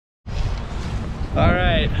All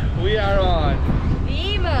right, we are on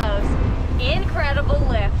the most incredible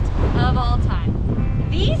lift of all time.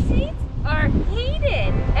 These seats are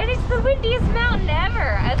heated, and it's the windiest mountain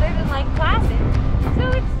ever, other than like Placid. So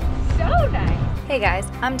it's so nice. Hey guys,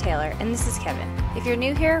 I'm Taylor, and this is Kevin. If you're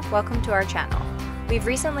new here, welcome to our channel. We've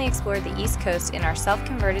recently explored the East Coast in our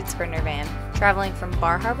self-converted Sprinter van, traveling from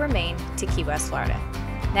Bar Harbor, Maine to Key West, Florida.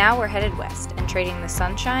 Now we're headed west and trading the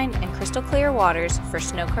sunshine and crystal clear waters for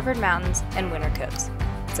snow-covered mountains and winter coats.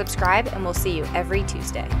 Subscribe and we'll see you every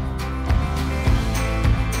Tuesday.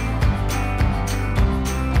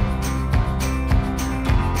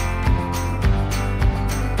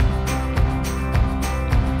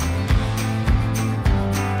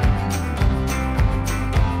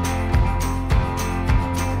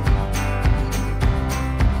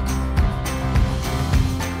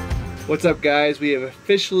 What's up, guys? We have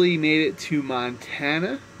officially made it to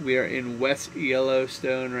Montana. We are in West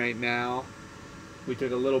Yellowstone right now. We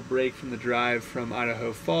took a little break from the drive from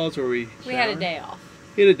Idaho Falls where we had a day off.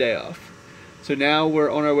 We had a day off. So now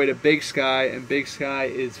we're on our way to Big Sky, and Big Sky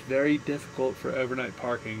is very difficult for overnight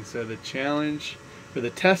parking. So the challenge for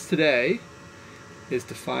the test today is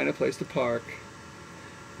to find a place to park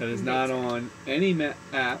that is not on any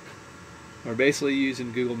app. We're basically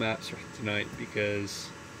using Google Maps for tonight because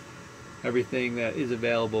everything that is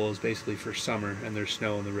available is basically for summer and there's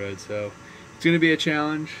snow on the road, so it's going to be a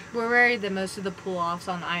challenge. We're worried that most of the pull-offs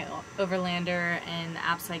on Overlander and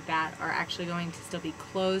apps like that are actually going to still be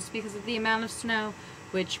closed because of the amount of snow,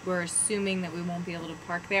 which we're assuming that we won't be able to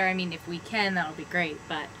park there. I mean, if we can, that'll be great,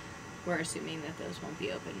 but we're assuming that those won't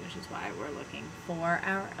be open, which is why we're looking for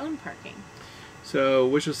our own parking. So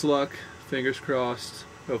wish us luck, fingers crossed.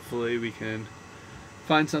 Hopefully we can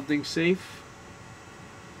find something safe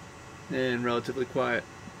and relatively quiet.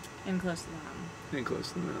 And close to the mountain. And close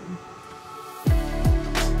to the mountain.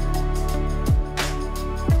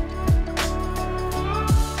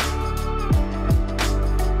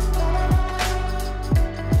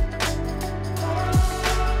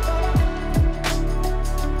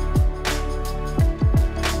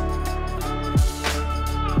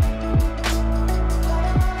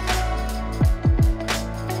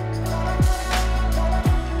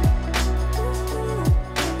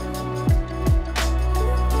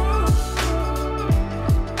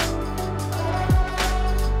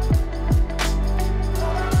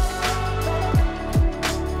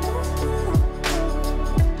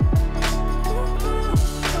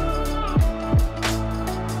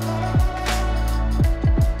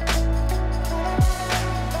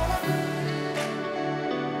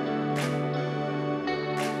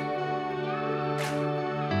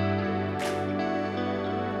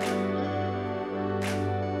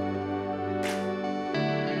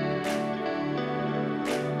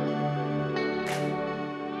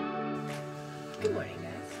 Good morning,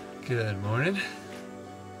 guys. Good morning.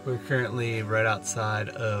 We're currently right outside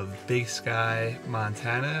of Big Sky,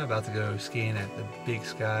 Montana, about to go skiing at the Big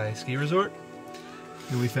Sky Ski Resort.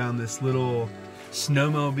 And we found this little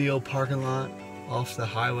snowmobile parking lot off the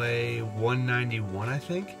Highway 191, I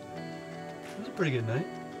think. It was a pretty good night.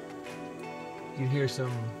 You can hear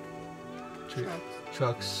some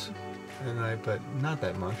trucks at night, but not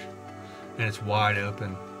that much. And it's wide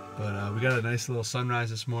open. But we got a nice little sunrise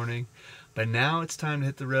this morning. But now it's time to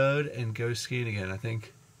hit the road and go skiing again. I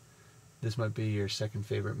think this might be your second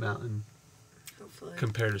favorite mountain. Hopefully.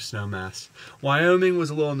 Compared to Snowmass. Wyoming was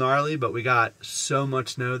a little gnarly, but we got so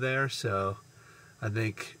much snow there, so I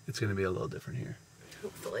think it's going to be a little different here.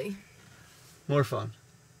 Hopefully. More fun.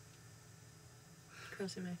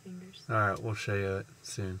 Crossing my fingers. Alright, we'll show you it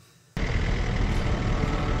soon.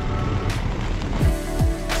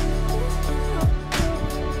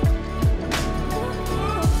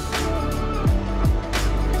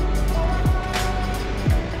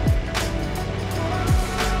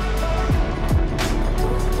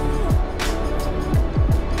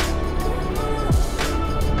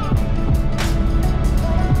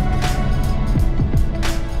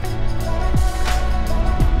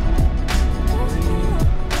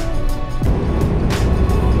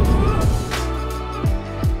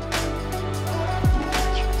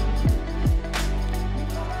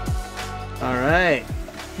 Alright,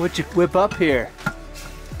 what you whip up here?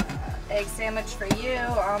 Egg sandwich for you,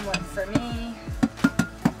 omelet for me.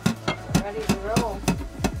 Ready to roll.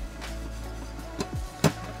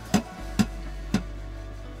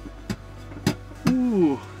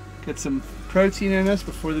 Ooh, get some protein in us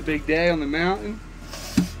before the big day on the mountain.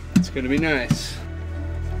 It's gonna be nice.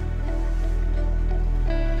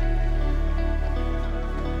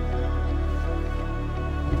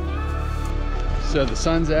 So the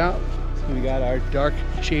sun's out. We got our dark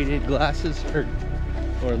shaded glasses or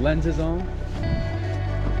lenses on.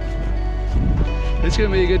 It's gonna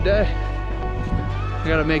be a good day. I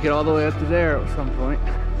gotta make it all the way up to there at some point.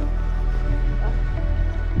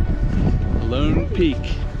 Lone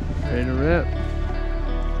Peak, ready to rip.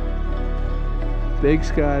 Big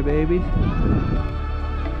sky, baby.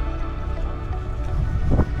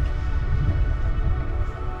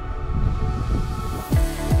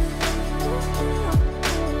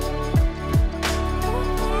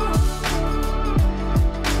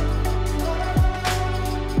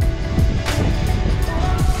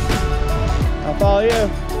 I'll follow you.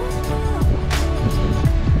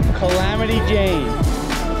 Calamity Jane.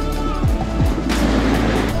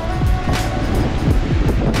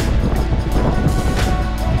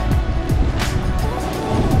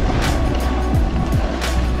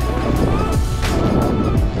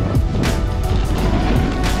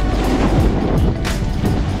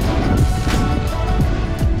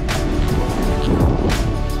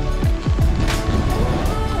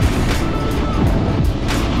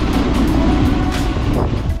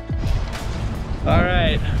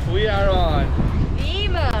 We are on the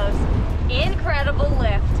most incredible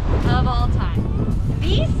lift of all time.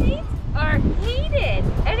 These seats are heated,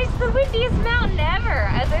 and it's the windiest mountain ever,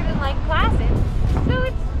 other than like Placid. So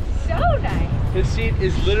it's so nice. This seat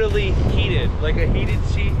is literally heated, like a heated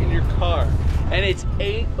seat in your car, and it's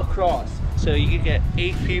 8 across, so you can get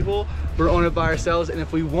 8 people. We're on it by ourselves, and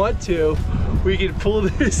if we want to, we can pull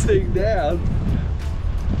this thing down.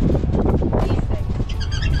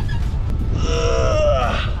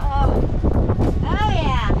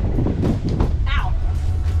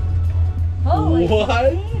 What?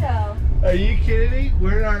 Tornado. Are you kidding me?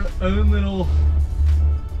 We're in our own little...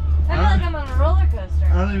 I feel like I'm on a roller coaster.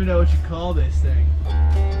 I don't even know what you call this thing.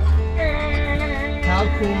 How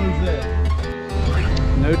cool is this?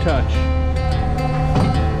 No touch.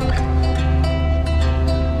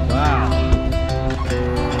 Wow.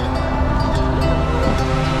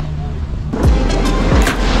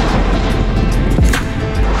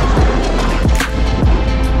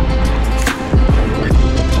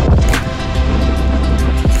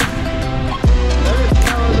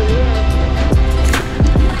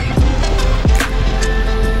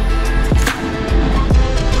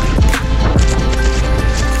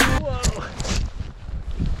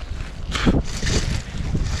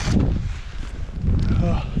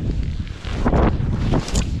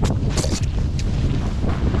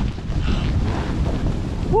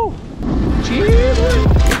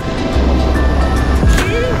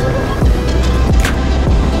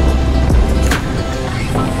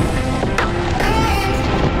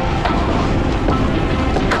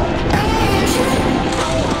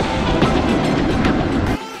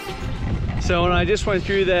 So when I just went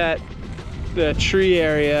through the tree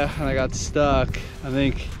area and I got stuck, I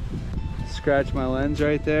think scratched my lens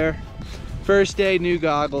right there. First day, new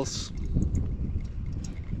goggles.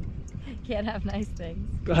 Can't have nice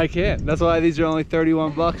things. I can't. That's why these are only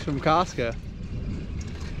 31 bucks from Costco.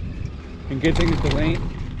 And good thing is the lane.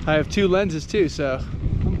 I have 2 lenses too, so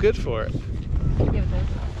I'm good for it. Give it this.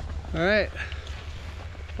 All right.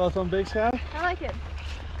 Thoughts on Big Sky? I like it.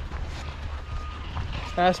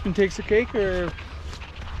 Aspen takes the cake, or?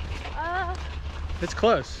 It's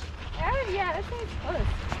close. Yeah, I'd say it's close.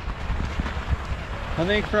 I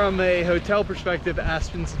think from a hotel perspective,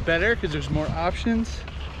 Aspen's better because there's more options.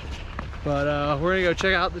 But we're gonna go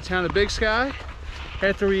check out the town of Big Sky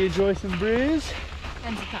after we enjoy some brews.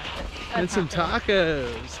 And some tacos. And some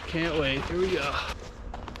tacos. Can't wait. Here we go.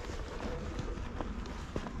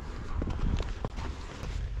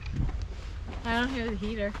 I don't hear the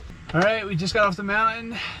heater. All right, we just got off the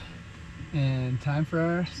mountain and time for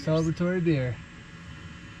our celebratory beer.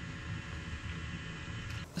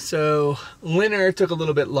 So Linner took a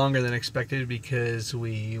little bit longer than expected because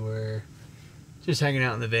we were just hanging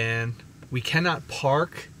out in the van. We cannot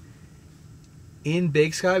park in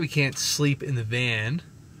Big Sky. We can't sleep in the van.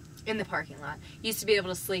 In the parking lot. Used to be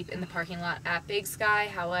able to sleep in the parking lot at Big Sky.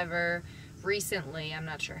 However, recently, I'm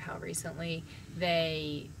not sure how recently,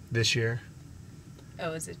 they... This year.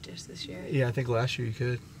 Oh, is it just this year? Yeah, I think last year you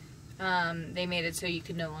could. They made it so you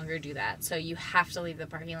could no longer do that. So you have to leave the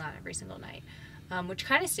parking lot every single night. Which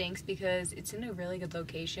kind of stinks because it's in a really good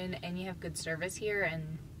location and you have good service here,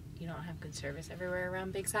 and you don't have good service everywhere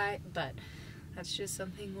around Big Sky, but that's just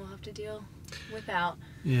something we'll have to deal without.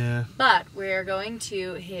 Yeah. But we're going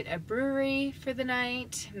to hit a brewery for the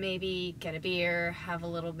night, maybe get a beer, have a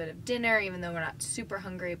little bit of dinner, even though we're not super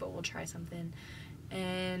hungry, but we'll try something,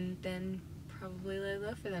 and then probably lay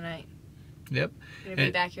low for the night. Yep. We're gonna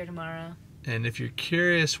be back here tomorrow. And if you're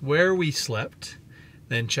curious where we slept,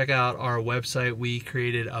 then check out our website. We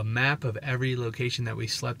created a map of every location that we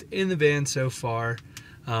slept in the van so far,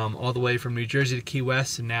 all the way from New Jersey to Key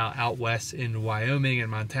West and now out west in Wyoming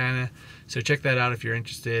and Montana. So check that out if you're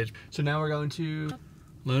interested. So now we're going to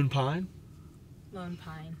Lone Pine. Lone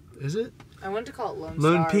Pine. Is it? I wanted to call it Lone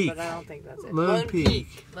Lone Star, Peak. but I don't think that's it. Lone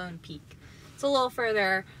Peak. Lone Peak. It's a little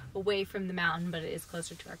further away from the mountain, but it is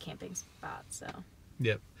closer to our camping spot. So.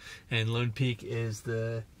 Yep. And Lone Peak is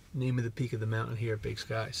the name of the peak of the mountain here at Big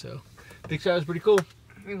Sky. So Big Sky was pretty cool.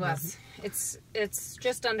 It was. It's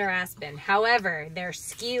just under Aspen. However, their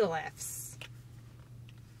ski lifts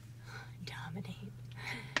dominate.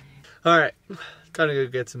 All right, time to go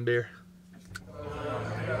get some beer.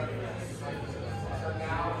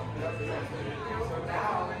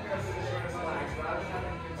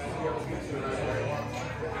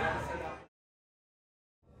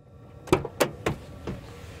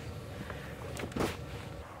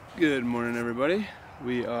 Good morning, everybody.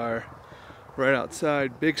 We are right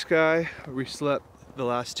outside Big Sky. We slept the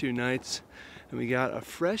last 2 nights and we got a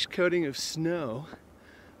fresh coating of snow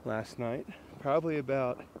last night, probably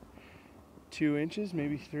about 2 inches,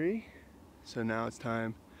 maybe 3. So now it's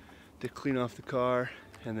time to clean off the car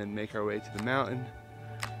and then make our way to the mountain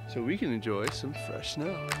so we can enjoy some fresh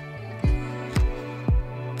snow.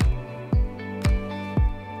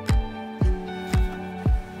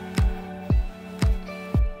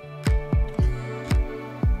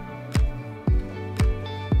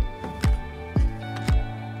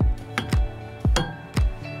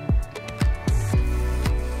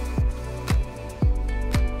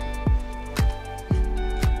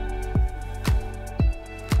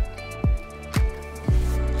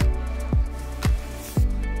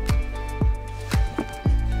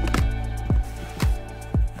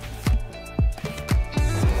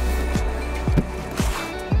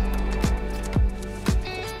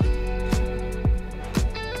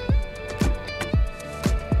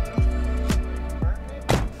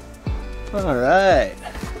 All right,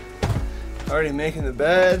 already making the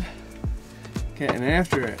bed, getting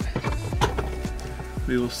after it.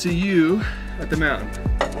 We will see you at the mountain.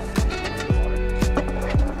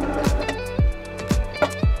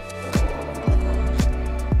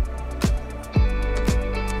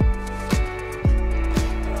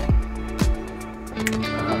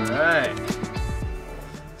 All right,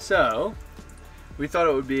 so we thought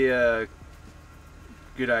it would be a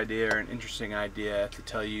good idea or an interesting idea to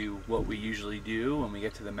tell you what we usually do when we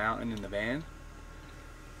get to the mountain in the van.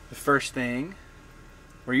 The first thing,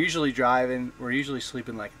 we're usually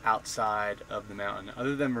sleeping like outside of the mountain.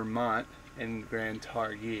 Other than Vermont and Grand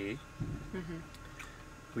Targhee,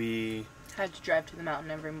 we had to drive to the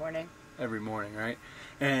mountain every morning. Every morning, right?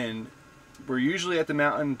 And we're usually at the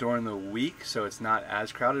mountain during the week, so it's not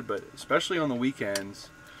as crowded, but especially on the weekends,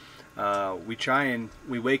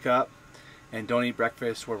 we wake up and don't eat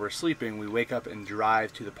breakfast where we're sleeping. We wake up and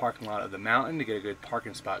drive to the parking lot of the mountain to get a good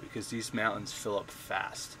parking spot because these mountains fill up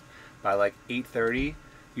fast. By like 8:30,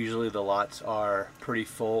 usually the lots are pretty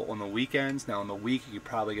full on the weekends. Now on the week, you could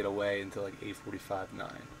probably get away until like 8:45,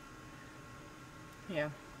 9. Yeah.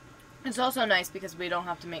 It's also nice because we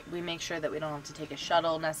make sure that we don't have to take a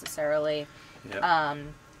shuttle necessarily. Yep.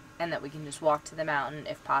 And that we can just walk to the mountain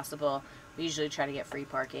if possible. We usually try to get free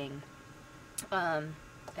parking.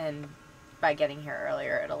 And by getting here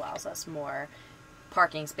earlier, it allows us more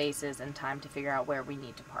parking spaces and time to figure out where we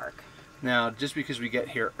need to park. Now, just because we get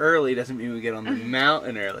here early doesn't mean we get on the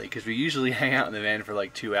mountain early, because we usually hang out in the van for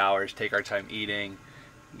like 2 hours, take our time eating,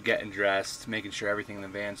 getting dressed, making sure everything in the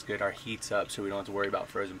van's good, our heat's up so we don't have to worry about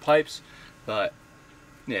frozen pipes. But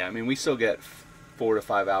yeah, I mean, we still get 4 to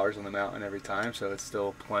 5 hours on the mountain every time, so it's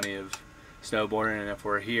still plenty of snowboarding. And if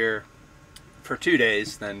we're here for 2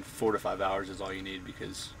 days, then 4 to 5 hours is all you need,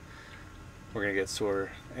 because we're gonna get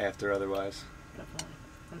sore after otherwise. Definitely.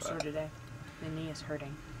 I'm sore today. The knee is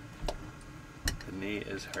hurting. The knee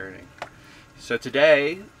is hurting. So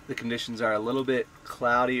today, the conditions are a little bit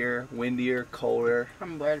cloudier, windier, colder.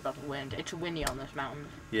 I'm worried about the wind. It's windy on this mountain.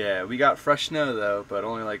 Yeah, we got fresh snow though, but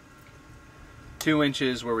only like 2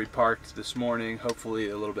 inches where we parked this morning. Hopefully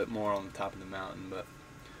a little bit more on the top of the mountain, but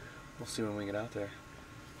we'll see when we get out there.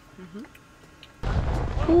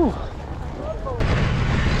 Whew.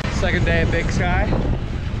 Second day at Big Sky.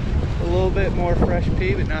 A little bit more fresh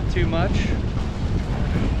pea, but not too much.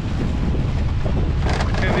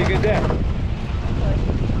 It's gonna be a good day.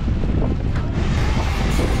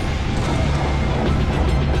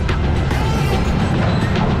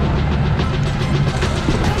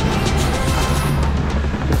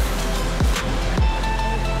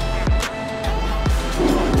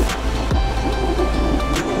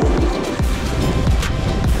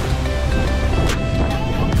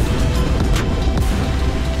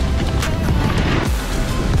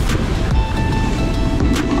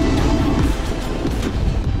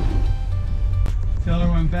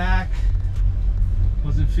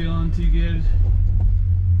 feeling too good.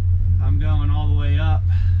 I'm going all the way up.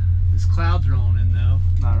 This cloud's rolling in though.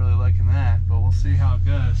 Not really liking that, but we'll see how it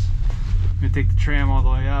goes. I'm gonna take the tram all the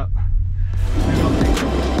way up.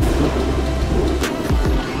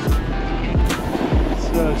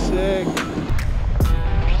 So sick.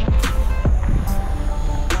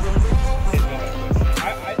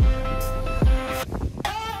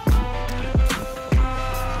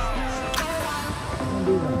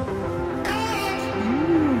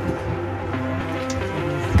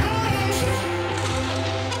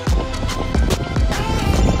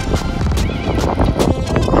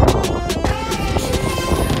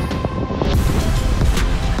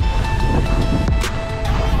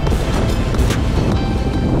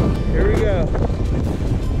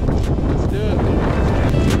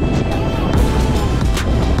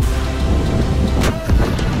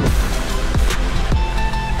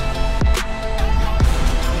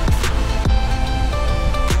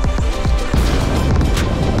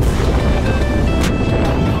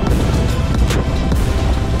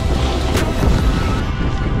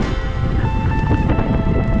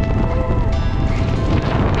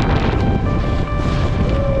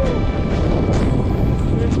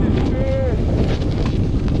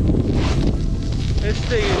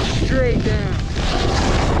 Straight down.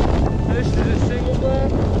 This is a single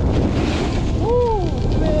block. Woo,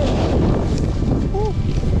 man. Woo.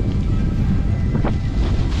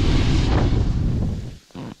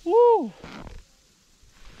 Woo.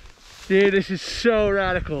 Dude, this is so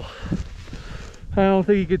radical. I don't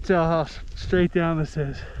think you can tell how straight down this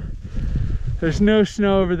is. There's no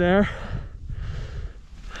snow over there.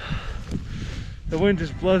 The wind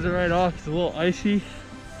just blows it right off. It's a little icy.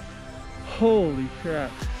 Holy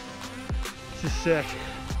crap. This is sick.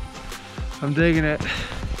 I'm digging it.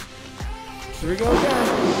 Here we go again.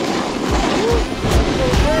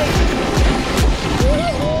 So great.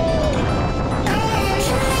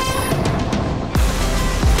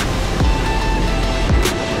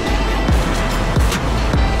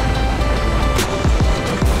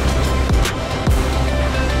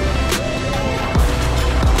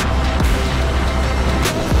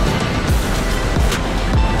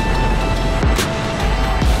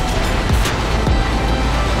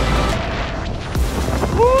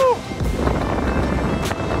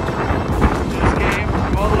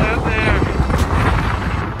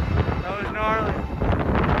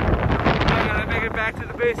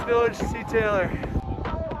 Village to see Taylor.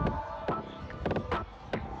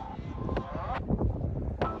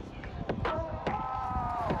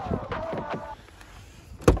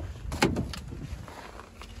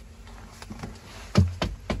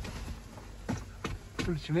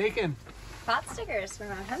 What you making? Pot stickers for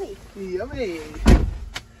my hubby. Yummy.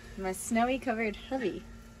 My snowy covered hubby.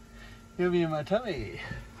 Yummy in my tummy.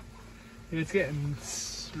 It's getting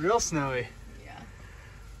real snowy. Yeah.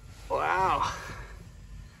 Wow.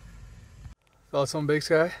 Thoughts on Big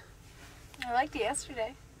Sky? I liked it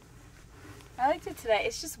yesterday. I liked it today.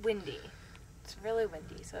 It's just windy. It's really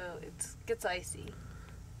windy, so it gets icy.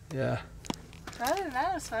 Yeah. But other than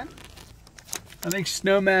that, it was fun. I think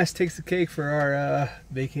Snowmass takes the cake for our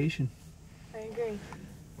vacation. I agree.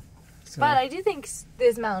 So. But I do think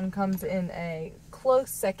this mountain comes in a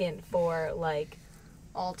close second for like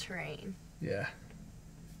all terrain. Yeah.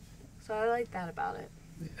 So I like that about it.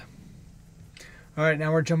 Yeah. All right,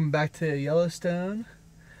 now we're jumping back to Yellowstone.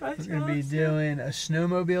 We're going to be doing a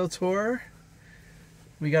snowmobile tour.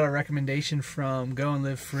 We got a recommendation from Go and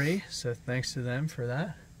Live Free, so thanks to them for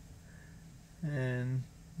that. And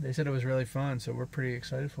they said it was really fun, so we're pretty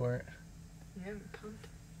excited for it. Yeah, I'm pumped.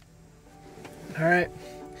 All right,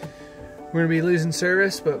 we're going to be losing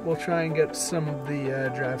service, but we'll try and get some of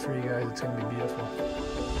the drive for you guys. It's going to be beautiful.